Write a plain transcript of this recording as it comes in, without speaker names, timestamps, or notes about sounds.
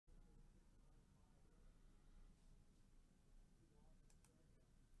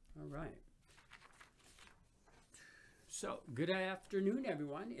right. So, good afternoon,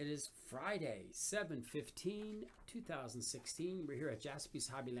 everyone. It is Friday, 7/15/2016. We're here at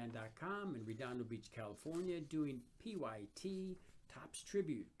JaspysHobbyland.com in Redondo Beach, California, doing PYT Topps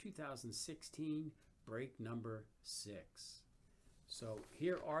Tribute 2016, break number 6. So,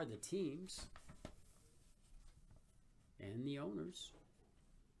 here are the teams and the owners.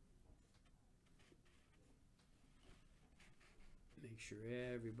 Make sure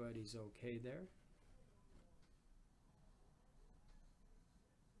everybody's okay there.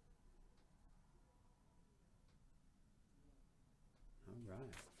 All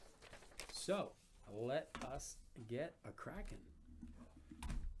right. So, let us get a cracking.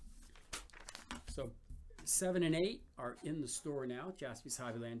 So, 7 and 8 are in the store now.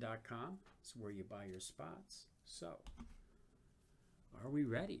 JaspysHobbyland.com. It's where you buy your spots. So, are we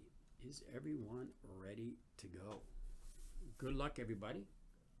ready? Is everyone ready to go? Good luck, everybody.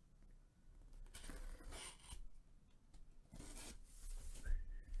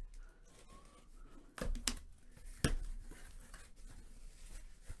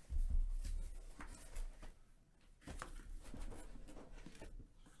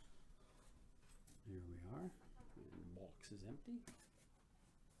 Here we are. And the box is empty.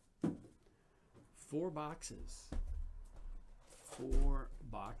 4 boxes. 4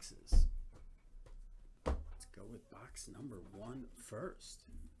 boxes. Let's go with box number 1 first.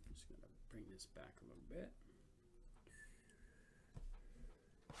 I'm just going to bring this back a little bit.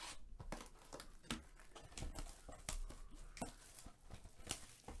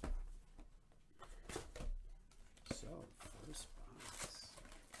 So, first box.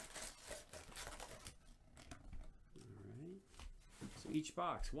 Alright. So each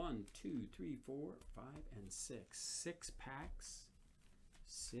box, 1, 2, 3, 4, 5, and 6. 6 packs.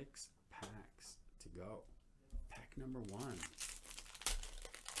 6 packs to go. Pack number 1.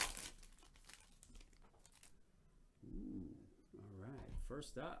 Ooh, all right.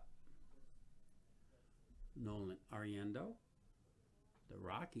 First up, Nolan Ariendo, the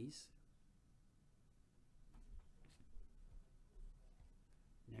Rockies.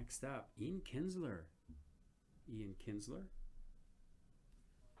 Next up, Ian Kinsler. Ian Kinsler.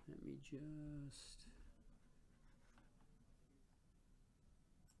 Let me just...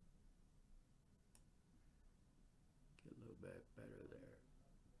 get a little bit better there.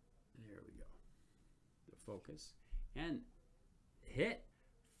 There we go. The focus. And hit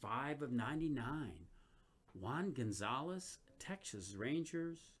 5 of 99. Juan Gonzalez, Texas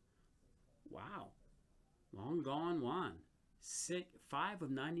Rangers. Wow. Long gone Juan. 5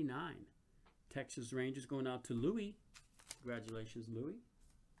 of 99. Texas Rangers going out to Louis. Congratulations, Louis.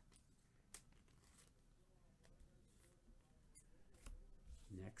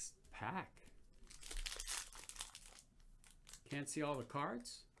 Next pack. Can't see all the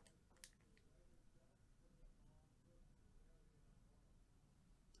cards.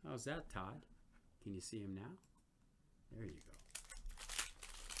 How's that, Todd? Can you see him now? There you go.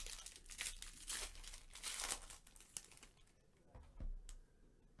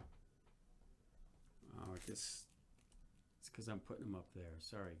 Oh, I guess it's because I'm putting them up there.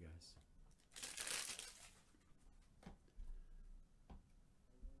 Sorry, guys.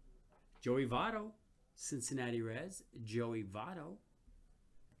 Joey Votto, Cincinnati Reds, Joey Votto.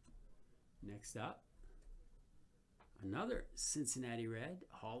 Next up, another Cincinnati Red,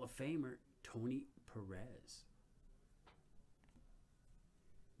 Hall of Famer, Tony Perez.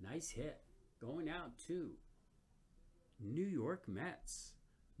 Nice hit. Going out to New York Mets,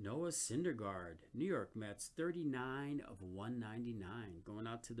 Noah Syndergaard. New York Mets, 39 of 199. Going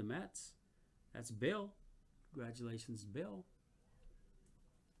out to the Mets. That's Bill. Congratulations, Bill.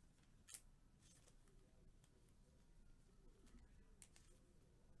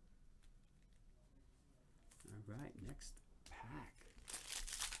 All right, next pack.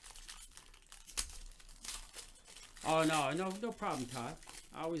 Oh, no problem, Todd.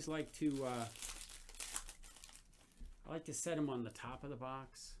 I always like to set them on the top of the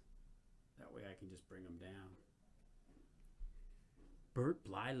box. That way I can just bring them down. Bert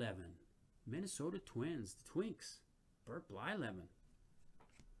Blyleven, Minnesota Twins, the Twinks. Bert Blyleven.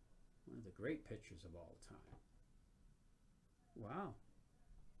 One of the great pitchers of all time. Wow.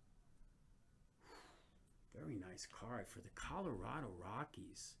 Very nice card for the Colorado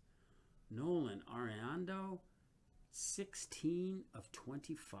Rockies. Nolan Ariendo, 16 of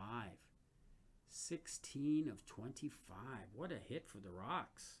 25. 16 of 25. What a hit for the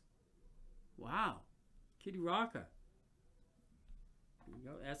Rocks. Wow. Kitty Rocka. There you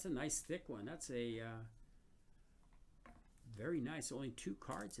go. That's a nice thick one. That's a very nice. Only 2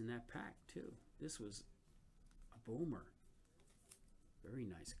 cards in that pack, too. This was a boomer. Very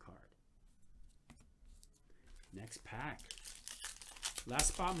nice card. Next pack. Last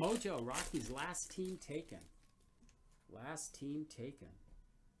spot mojo. Rocky's last team taken. Last team taken.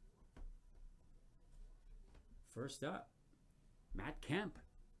 First up, Matt Kemp.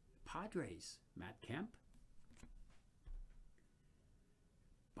 Padres. Matt Kemp.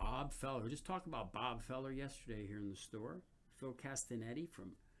 Bob Feller. We just talked about Bob Feller yesterday here in the store. Phil Castanetti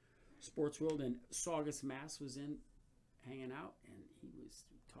from Sports World in Saugus, Mass. was in hanging out, and he was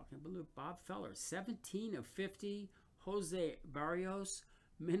talking about Bob Feller. 17 of 50. Jose Barrios,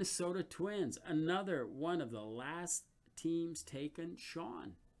 Minnesota Twins. Another one of the last teams taken.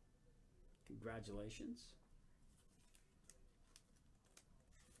 Sean, congratulations.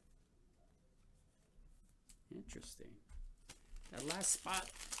 Interesting. That last spot,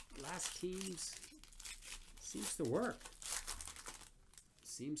 last teams, seems to work.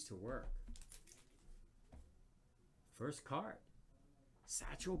 Seems to work. First card,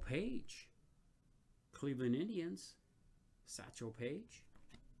 Satchel Paige. Cleveland Indians, Satchel Paige.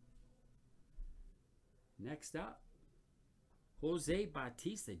 Next up, Jose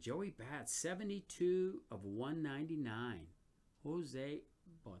Bautista, Joey Bats, 72 of 199. Jose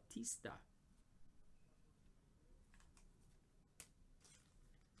Bautista.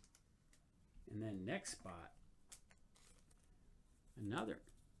 And then next spot, another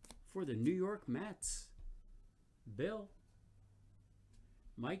for the New York Mets. Bill.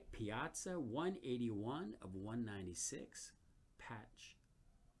 Mike Piazza, 181 of 196. Patch,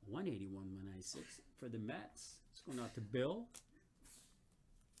 181, 196 for the Mets. It's going out to Bill.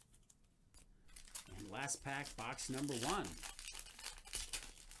 And last pack, box number 1.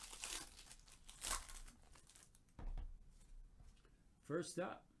 First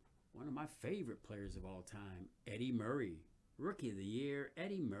up, one of my favorite players of all time, Eddie Murray. Rookie of the Year,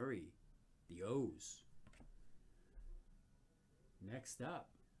 Eddie Murray. The O's. Next up,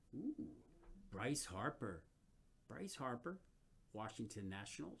 Bryce Harper. Bryce Harper, Washington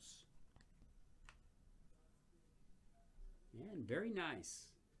Nationals. And very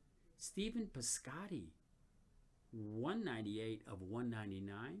nice. Stephen Piscotty, 198 of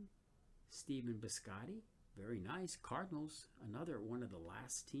 199. Stephen Piscotty, very nice. Cardinals, another one of the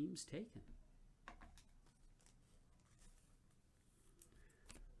last teams taken.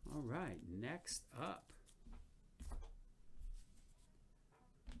 All right, next up,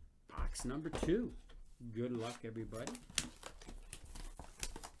 box number 2. Good luck, everybody.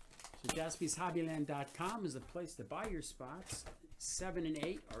 So JaspysHobbyland.com is the place to buy your spots. 7 and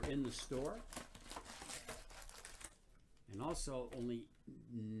 8 are in the store. And also only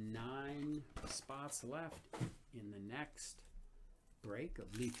 9 spots left in the next break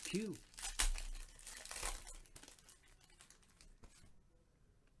of Leaf Q.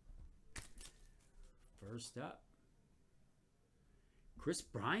 First up, Chris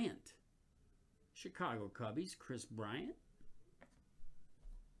Bryant. Chicago Cubbies, Chris Bryant.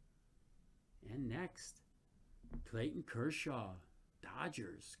 And next, Clayton Kershaw.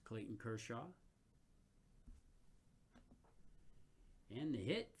 Dodgers, Clayton Kershaw. And the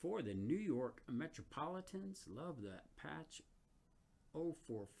hit for the New York Metropolitans. Love that patch.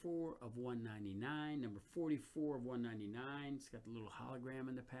 044 of 199. Number 44 of 199. It's got the little hologram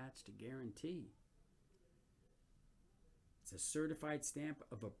in the patch to guarantee. It's a certified stamp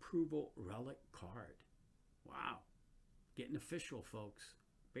of approval relic card. Wow. Getting official, folks.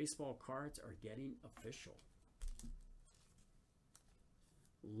 Baseball cards are getting official.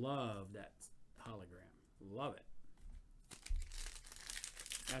 Love that hologram. Love it.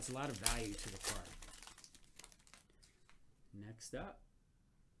 That's a lot of value to the card. Next up,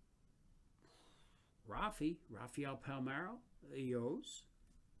 Rafael Palmeiro, the O's.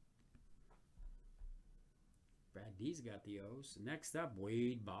 Brad D's got the O's. Next up,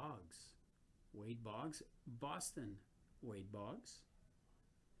 Wade Boggs. Wade Boggs, Boston. Wade Boggs.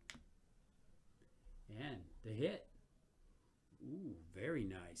 And the hit. Ooh, very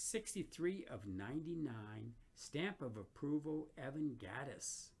nice. 63 of 99. Stamp of approval, Evan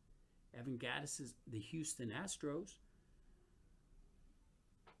Gattis. Evan Gattis is the Houston Astros.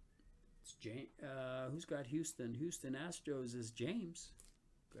 It's James. Who's got Houston? Houston Astros is James.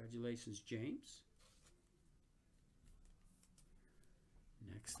 Congratulations, James.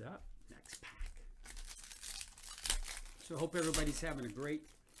 Next up, next pack. So I hope everybody's having a great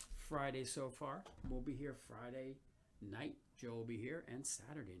Friday so far. We'll be here Friday night. Joe will be here, and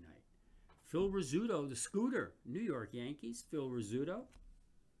Saturday night. Phil Rizzuto, the Scooter, New York Yankees. Phil Rizzuto.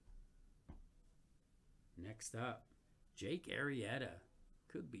 Next up, Jake Arrieta.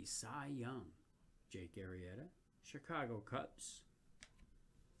 Could be Cy Young. Jake Arrieta, Chicago Cubs.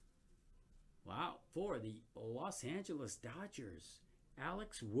 Wow, for the Los Angeles Dodgers,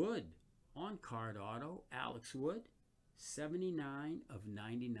 Alex Wood. On card auto, Alex Wood, 79 of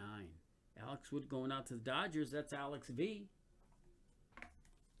 99. Alex Wood going out to the Dodgers. That's Alex V.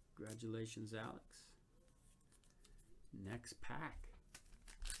 Congratulations, Alex. Next pack.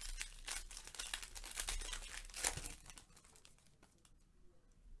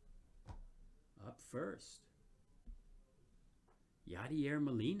 Up first, Yadier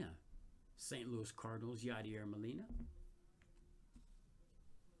Molina. St. Louis Cardinals, Yadier Molina.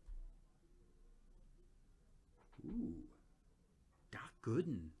 Ooh, Doc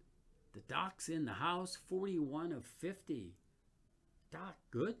Gooden. The Doc's in the house, 41 of 50. Doc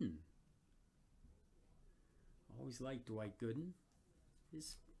Gooden. Always liked Dwight Gooden.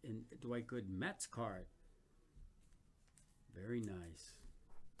 His Dwight Gooden Mets card. Very nice.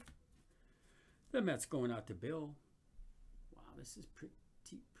 The Mets going out to Bill. Wow, this is pretty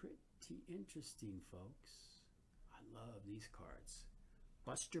interesting, folks. I love these cards.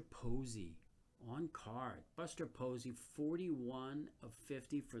 Buster Posey. On card, Buster Posey, 41 of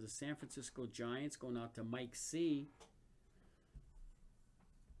 50 for the San Francisco Giants, going out to Mike C.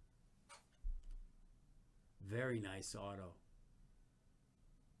 Very nice auto.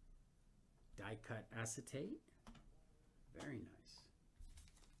 Die cut acetate. Very nice.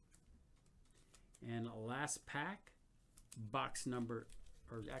 And last pack, box number,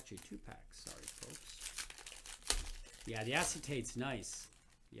 or actually 2 packs, sorry folks. Yeah, the acetate's nice.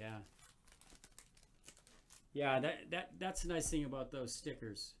 Yeah. Yeah, that's the nice thing about those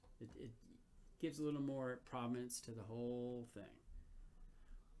stickers. It gives a little more prominence to the whole thing.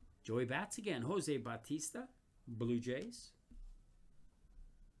 Joey Bats again. Jose Bautista, Blue Jays.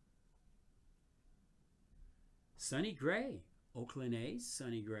 Sonny Gray, Oakland A's,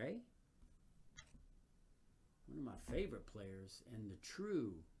 Sonny Gray. One of my favorite players, and the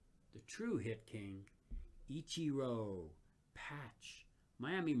true hit king, Ichiro Patch.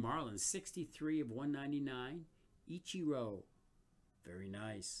 Miami Marlins, 63 of 199. Ichiro. Very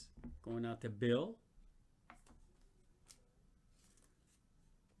nice. Going out to Bill.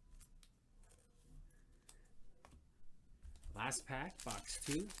 Last pack, box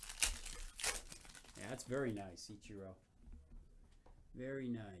 2. Yeah, that's very nice, Ichiro. Very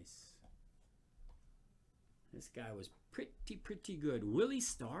nice. This guy was pretty good. Willie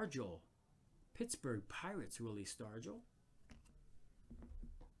Stargell. Pittsburgh Pirates, Willie Stargell.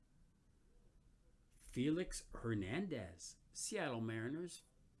 Felix Hernandez, Seattle Mariners,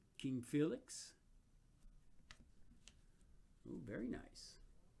 King Felix. Oh, very nice.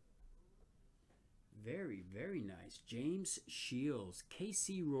 Very nice. James Shields,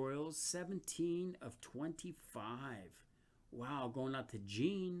 KC Royals, 17 of 25. Wow, going out to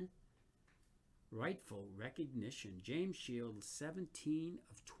Gene. Rightful recognition. James Shields, 17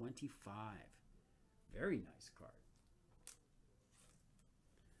 of 25. Very nice card.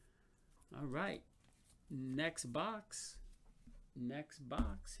 All right. Next box.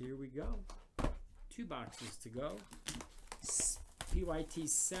 Here we go. 2 boxes to go. PYT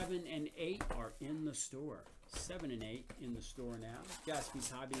 7 and 8 are in the store. 7 and 8 in the store now.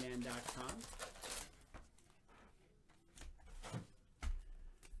 JaspysHobbyland.com.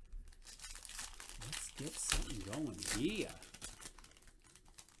 Let's get something going. Yeah.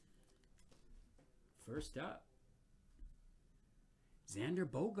 First up, Xander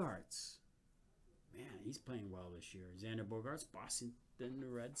Bogaerts. Man, he's playing well this year. Xander Bogaerts, Boston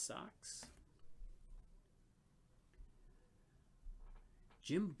Red Sox.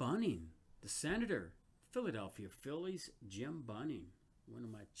 Jim Bunning, the Senator, Philadelphia Phillies. Jim Bunning, one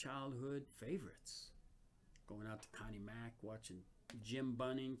of my childhood favorites. Going out to Connie Mack, watching Jim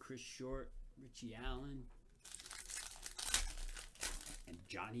Bunning, Chris Short, Richie Allen, and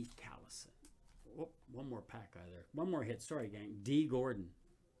Johnny Callison. Oh, one more pack out of there. One more hit. Sorry, gang. D. Gordon.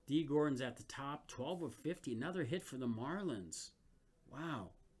 D. Gordon's at the top. 12 of 50. Another hit for the Marlins. Wow.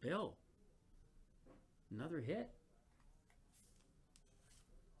 Bill. Another hit.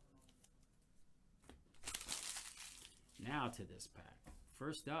 Now to this pack.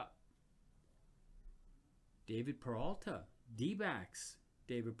 First up, David Peralta. D-backs.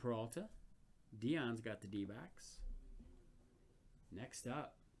 David Peralta. Dion's got the D-backs. Next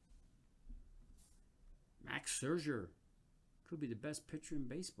up, Max Scherzer. Could be the best pitcher in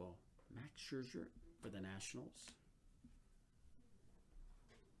baseball. Max Scherzer for the Nationals.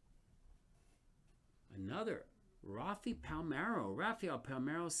 Another, Rafael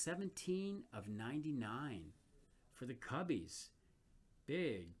Palmeiro, 17 of 99 for the Cubbies.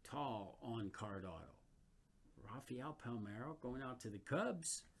 Big, tall, on-card auto. Rafael Palmeiro going out to the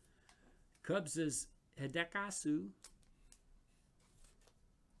Cubs. Cubs is Hidekasu.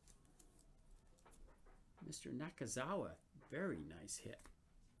 Mr. Nakazawa, Very nice hit.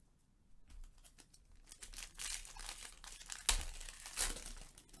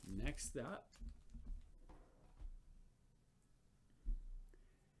 Next up,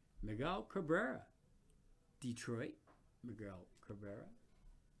 Miguel Cabrera, Detroit, Miguel Cabrera.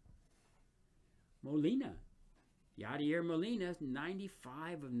 Molina, Yadier Molina,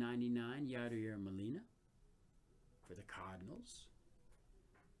 95 of 99, Yadier Molina for the Cardinals.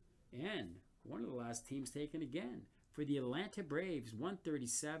 And one of the last teams taken again, for the Atlanta Braves,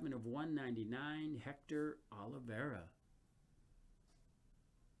 137 of 199, Hector Olivera.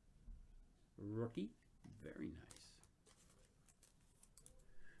 Rookie, very nice.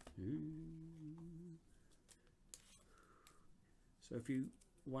 So if you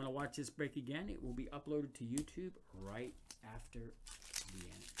want to watch this break again, it will be uploaded to YouTube right after the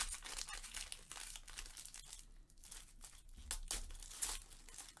end.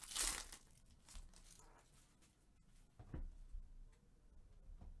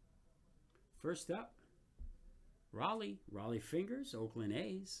 First up, Raleigh Fingers, Oakland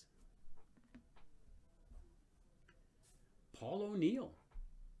A's. Paul O'Neill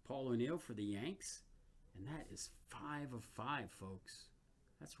for the Yanks, and that is 5 of 5, folks.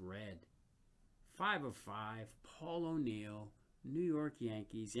 That's red. 5 of 5, Paul O'Neill, New York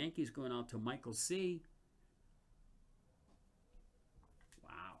Yankees. Yankees going out to Michael C.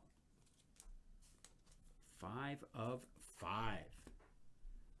 Wow. 5 of 5.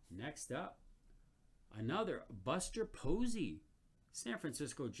 Next up, another Buster Posey. San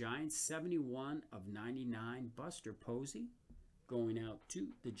Francisco Giants, 71 of 99, Buster Posey. Going out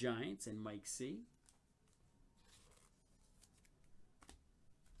to the Giants and Mike C.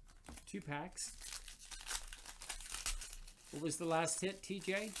 2 packs. What was the last hit,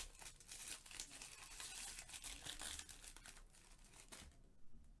 TJ?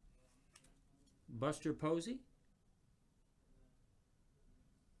 Buster Posey.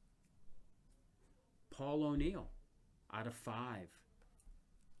 Paul O'Neill out of 5.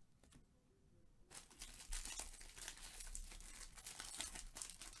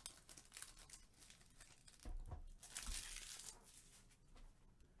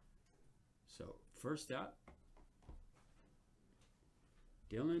 So first up,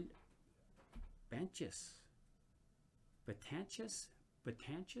 Dylan Batanchis. This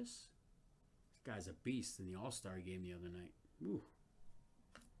guy's a beast in the All-Star game the other night. Woo.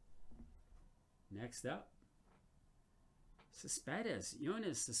 Next up, Cespedes,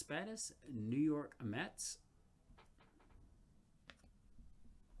 Yoenis Cespedes, New York Mets.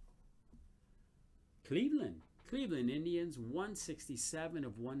 Cleveland Indians, 167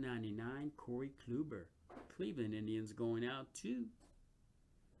 of 199, Corey Kluber. Cleveland Indians going out to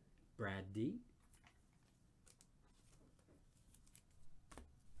Brad D.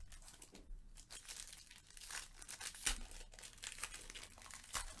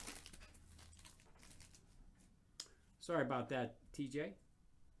 Sorry about that, TJ.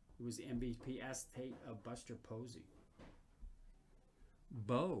 It was the MVP acetate of Buster Posey.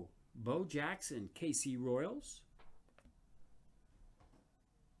 Bo Jackson, KC Royals.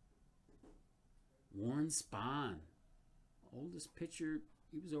 Warren Spahn, oldest pitcher.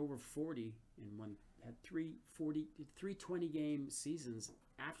 He was over 40 and had 320 game seasons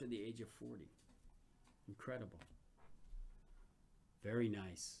after the age of 40. Incredible. Very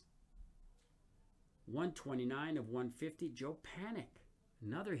nice. 129 of 150, Joe Panic.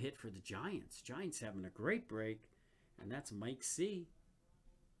 Another hit for the Giants. Giants having a great break, and that's Mike C.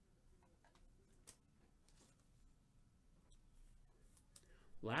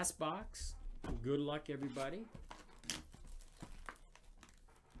 Last box. Good luck, everybody.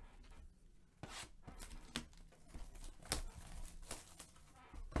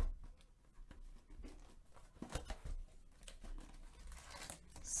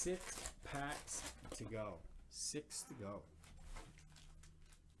 Six packs to go. 6 to go.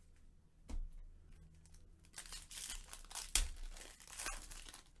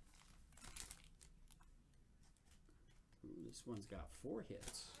 Ooh, this one's got 4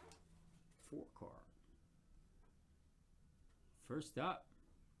 hits. 4 card. First up,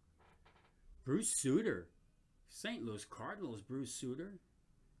 Bruce Sutter. St. Louis Cardinals, Bruce Sutter.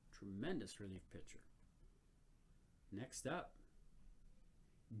 Tremendous relief pitcher. Next up,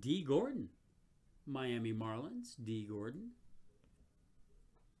 D. Gordon. Miami Marlins, D. Gordon.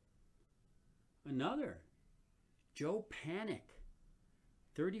 Another, Joe Panic.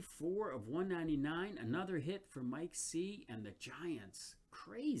 34 of 199. Another hit for Mike C. and the Giants.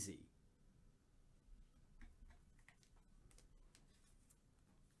 Crazy.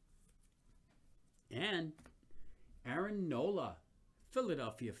 And Aaron Nola.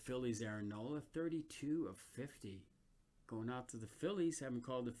 Philadelphia Phillies Aaron Nola. 32 of 50. going out to the Phillies. Haven't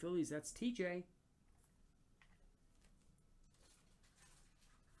called the Phillies. That's TJ.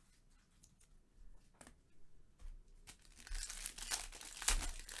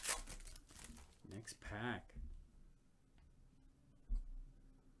 Next pack.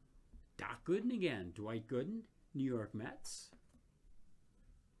 Doc Gooden again. Dwight Gooden, New York Mets.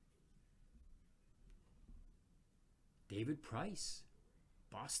 David Price,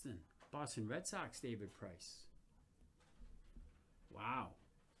 Boston Red Sox, David Price. Wow.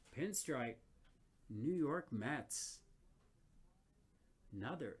 Pinstripe, New York Mets.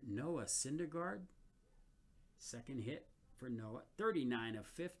 Another Noah Syndergaard. Second hit for Noah. 39 of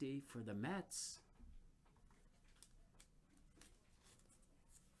 50 for the Mets.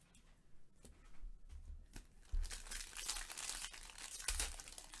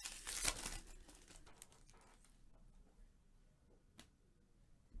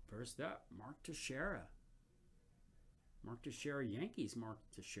 First up, Mark Teixeira. Mark Teixeira, Yankees, Mark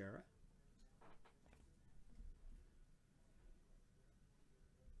Teixeira.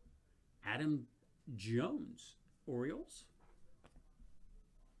 Adam Jones, Orioles.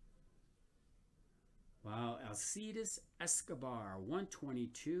 Wow, Alcides Escobar,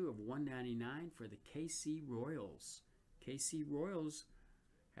 122 of 199 for the KC Royals. KC Royals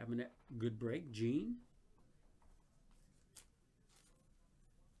having a good break. Gene.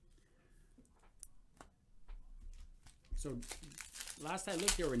 So last I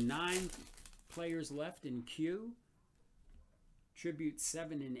looked, there were 9 players left in queue. Tribute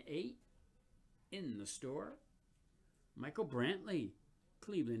 7 and 8 in the store. Michael Brantley,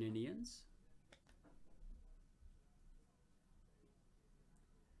 Cleveland Indians.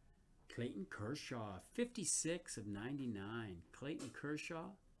 Clayton Kershaw, 56 of 99. Clayton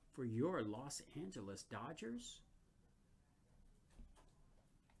Kershaw for your Los Angeles Dodgers.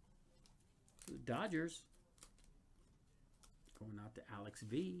 The Dodgers. Going out to Alex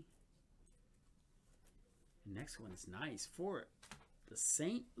V. The next one is nice. For the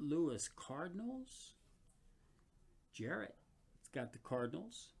St. Louis Cardinals. Jarrett. It's got the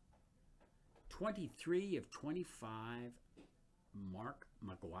Cardinals. 23 of 25. Mark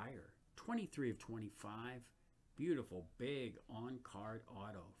McGuire. 23 of 25. Beautiful, big on-card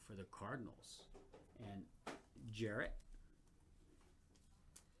auto for the Cardinals. And Jarrett.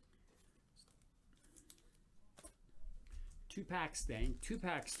 Two packs staying, 2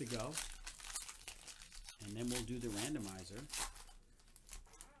 packs to go. And then we'll do the randomizer.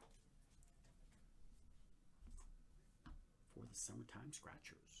 For the Summertime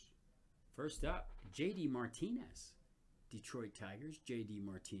Scratchers. First up, J.D. Martinez. Detroit Tigers, J.D.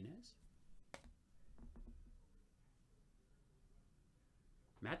 Martinez.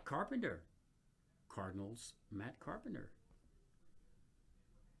 Matt Carpenter. Cardinals, Matt Carpenter.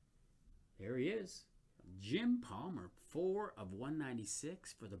 There he is. Jim Palmer, 4 of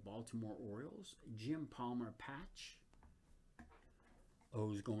 196 for the Baltimore Orioles. Jim Palmer patch.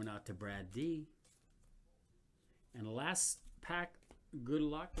 O's going out to Brad D. And the last pack, good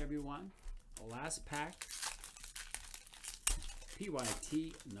luck everyone. The last pack,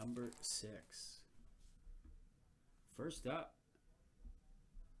 PYT number 6. First up,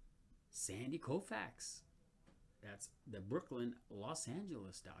 Sandy Koufax. That's the Brooklyn Los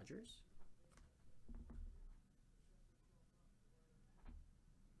Angeles Dodgers.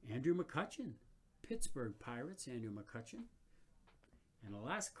 Andrew McCutchen, Pittsburgh Pirates, Andrew McCutchen. And the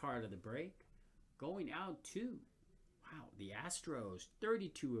last card of the break, going out to, wow, the Astros,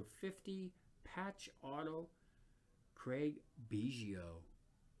 32 of 50, patch auto, Craig Biggio.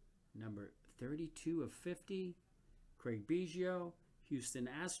 Number 32 of 50, Craig Biggio, Houston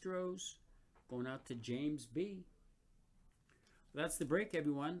Astros, going out to James B. That's the break,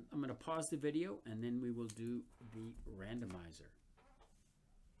 everyone. I'm going to pause the video, and then we will do the randomizer.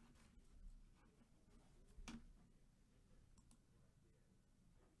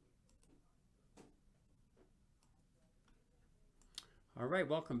 All right,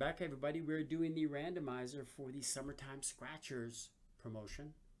 welcome back, everybody. We're doing the randomizer for the Summertime Scratchers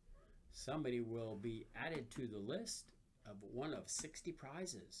promotion. Somebody will be added to the list of one of 60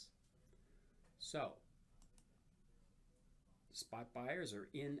 prizes. So, spot buyers are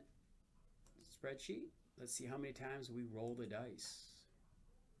in the spreadsheet. Let's see how many times we roll the dice.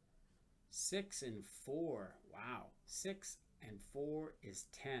 6 and 4. Wow. 6 and 4 is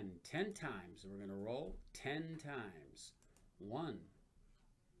 10. 10 times. We're going to roll 10 times. 1,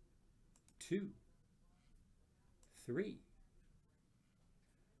 2, 3,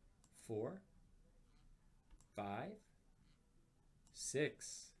 4, 5,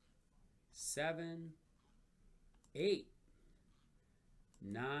 6, 7, 8,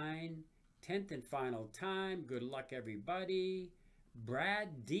 9, 10th and final time. Good luck, everybody.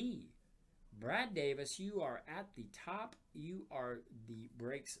 Brad D. Brad Davis, you are at the top. You are the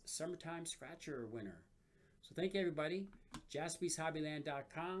Breaks Summertime Scratcher winner. So thank you, everybody.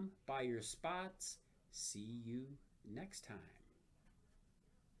 JaspysHobbyland.com. Buy your spots. See you next time.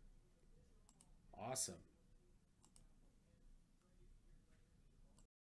 Awesome.